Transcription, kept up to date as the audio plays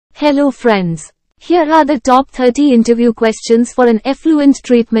Hello friends. Here are the top 30 interview questions for an effluent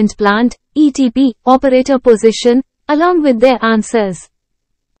treatment plant, ETP, operator position, along with their answers.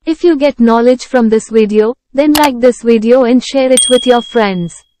 If you get knowledge from this video, then like this video and share it with your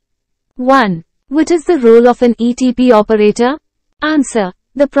friends. 1. What is the role of an ETP operator? Answer.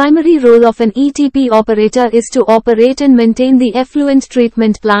 The primary role of an ETP operator is to operate and maintain the effluent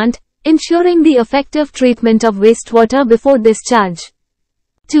treatment plant, ensuring the effective treatment of wastewater before discharge.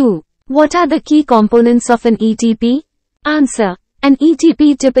 2. What are the key components of an ETP? Answer. An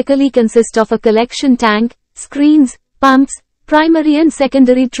ETP typically consists of a collection tank, screens, pumps, primary and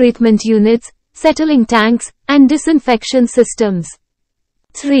secondary treatment units, settling tanks, and disinfection systems.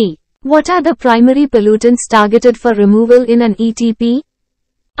 3. What are the primary pollutants targeted for removal in an ETP?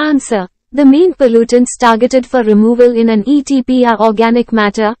 Answer. The main pollutants targeted for removal in an ETP are organic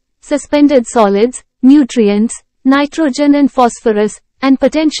matter, suspended solids, nutrients, nitrogen and phosphorus, and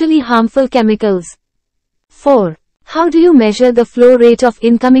potentially harmful chemicals. 4. How do you measure the flow rate of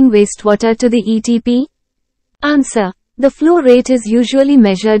incoming wastewater to the ETP? Answer. The flow rate is usually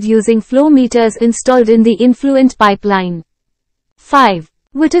measured using flow meters installed in the influent pipeline. 5.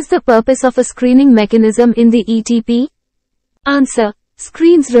 What is the purpose of a screening mechanism in the ETP? Answer.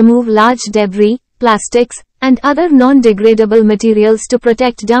 Screens remove large debris, plastics, and other non-degradable materials to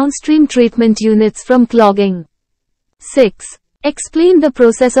protect downstream treatment units from clogging. 6. Explain the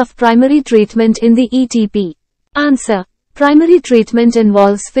process of primary treatment in the ETP. Answer. Primary treatment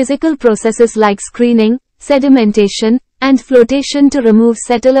involves physical processes like screening, sedimentation, and flotation to remove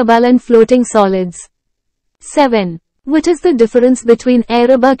settleable and floating solids. 7. What is the difference between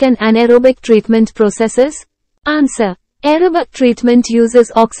aerobic and anaerobic treatment processes? Answer. Aerobic treatment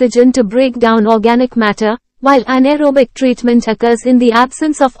uses oxygen to break down organic matter, while anaerobic treatment occurs in the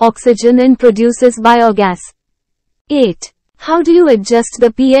absence of oxygen and produces biogas. 8. How do you adjust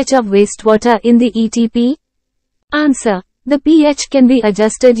the pH of wastewater in the ETP? Answer. The pH can be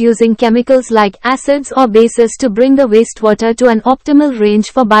adjusted using chemicals like acids or bases to bring the wastewater to an optimal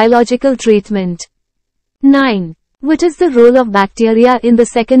range for biological treatment. 9. What is the role of bacteria in the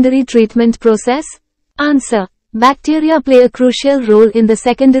secondary treatment process? Answer. Bacteria play a crucial role in the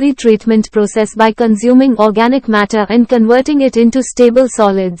secondary treatment process by consuming organic matter and converting it into stable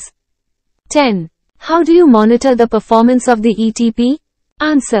solids. 10. How do you monitor the performance of the ETP?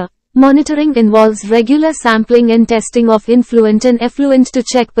 Answer. Monitoring involves regular sampling and testing of influent and effluent to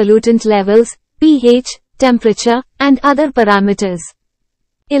check pollutant levels, pH, temperature, and other parameters.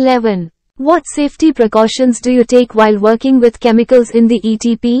 11. What safety precautions do you take while working with chemicals in the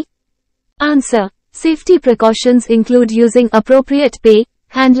ETP? Answer. Safety precautions include using appropriate PE,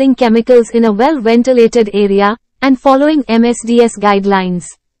 handling chemicals in a well-ventilated area, and following MSDS guidelines.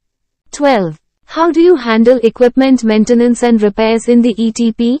 12. How do you handle equipment maintenance and repairs in the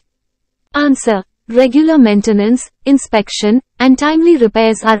ETP? Answer. Regular maintenance, inspection, and timely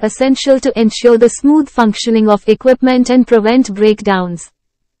repairs are essential to ensure the smooth functioning of equipment and prevent breakdowns.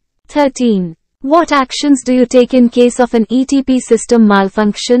 13. What actions do you take in case of an ETP system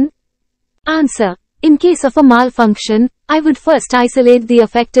malfunction? Answer. In case of a malfunction, I would first isolate the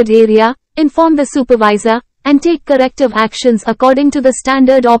affected area, inform the supervisor, and take corrective actions according to the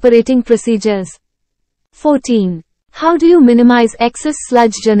standard operating procedures. 14. How do you minimize excess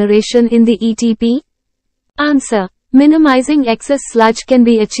sludge generation in the ETP? Answer. Minimizing excess sludge can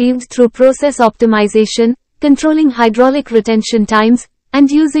be achieved through process optimization, controlling hydraulic retention times,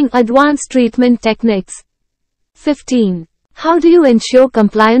 and using advanced treatment techniques. 15. How do you ensure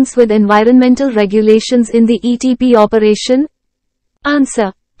compliance with environmental regulations in the ETP operation?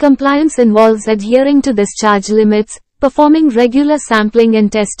 Answer. Compliance involves adhering to discharge limits, performing regular sampling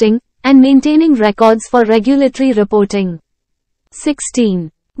and testing, and maintaining records for regulatory reporting.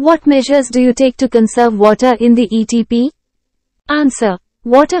 16. What measures do you take to conserve water in the ETP? Answer.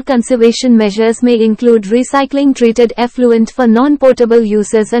 Water conservation measures may include recycling treated effluent for non-potable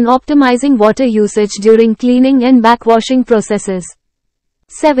uses and optimizing water usage during cleaning and backwashing processes.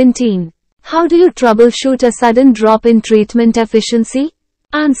 17. How do you troubleshoot a sudden drop in treatment efficiency?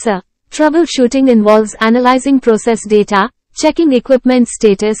 Answer. Troubleshooting involves analyzing process data, checking equipment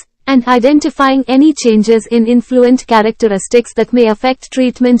status, and identifying any changes in influent characteristics that may affect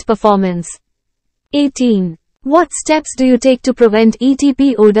treatment performance. 18. What steps do you take to prevent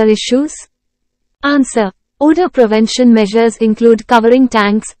ETP odor issues? Answer. Odor prevention measures include covering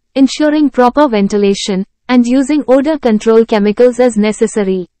tanks, ensuring proper ventilation, and using odor control chemicals as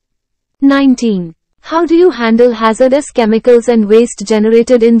necessary. 19. How do you handle hazardous chemicals and waste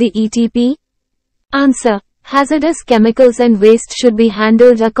generated in the ETP? Answer. Hazardous chemicals and waste should be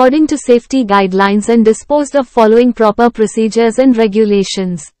handled according to safety guidelines and disposed of following proper procedures and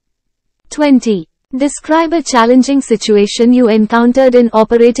regulations. 20. Describe a challenging situation you encountered in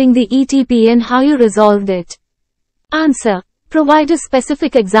operating the ETP and how you resolved it. Answer. Provide a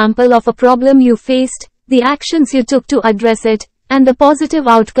specific example of a problem you faced, the actions you took to address it, and the positive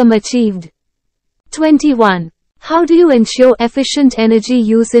outcome achieved. 21. How do you ensure efficient energy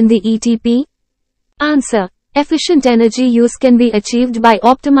use in the ETP? Answer. Efficient energy use can be achieved by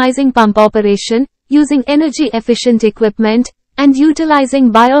optimizing pump operation, using energy-efficient equipment, and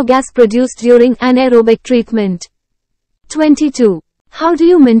utilizing biogas produced during anaerobic treatment. 22. How do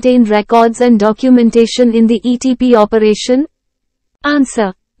you maintain records and documentation in the ETP operation?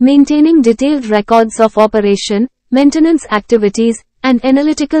 Answer. Maintaining detailed records of operation, maintenance activities, and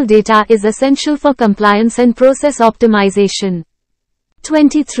analytical data is essential for compliance and process optimization.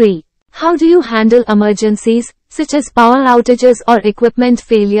 23. How do you handle emergencies, such as power outages or equipment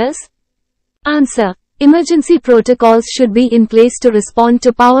failures? Answer. Emergency protocols should be in place to respond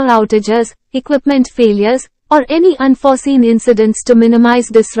to power outages, equipment failures, or any unforeseen incidents to minimize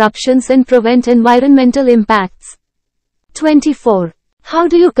disruptions and prevent environmental impacts. 24. How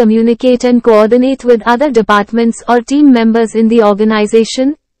do you communicate and coordinate with other departments or team members in the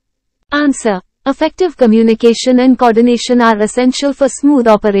organization? Answer. Effective communication and coordination are essential for smooth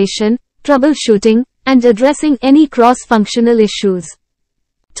operation, troubleshooting, and addressing any cross-functional issues.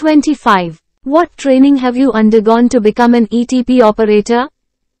 25. What training have you undergone to become an ETP operator?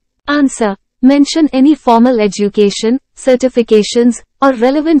 Answer. Mention any formal education, certifications, or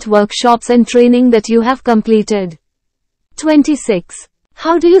relevant workshops and training that you have completed. 26.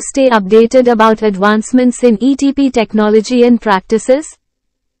 How do you stay updated about advancements in ETP technology and practices?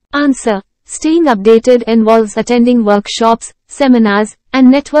 Answer. Staying updated involves attending workshops, seminars,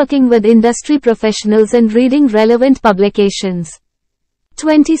 and networking with industry professionals and reading relevant publications.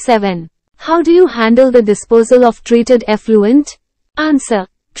 27. How do you handle the disposal of treated effluent? Answer.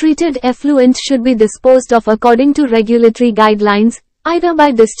 Treated effluent should be disposed of according to regulatory guidelines, either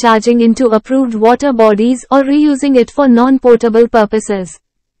by discharging into approved water bodies or reusing it for non-potable purposes.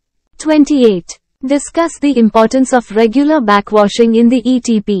 28. Discuss the importance of regular backwashing in the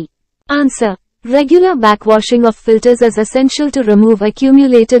ETP. Answer. Regular backwashing of filters is essential to remove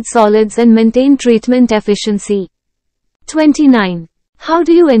accumulated solids and maintain treatment efficiency. 29. How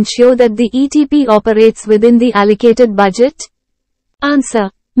do you ensure that the ETP operates within the allocated budget? Answer.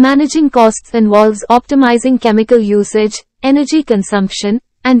 Managing costs involves optimizing chemical usage, energy consumption,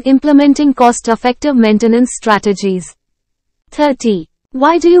 and implementing cost-effective maintenance strategies. 30.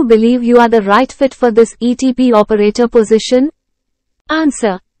 Why do you believe you are the right fit for this ETP operator position?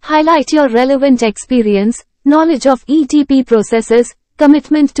 Answer. Highlight your relevant experience, knowledge of ETP processes,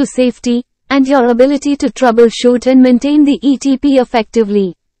 commitment to safety, and your ability to troubleshoot and maintain the ETP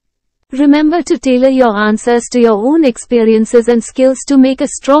effectively. Remember to tailor your answers to your own experiences and skills to make a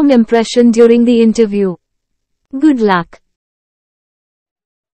strong impression during the interview. Good luck.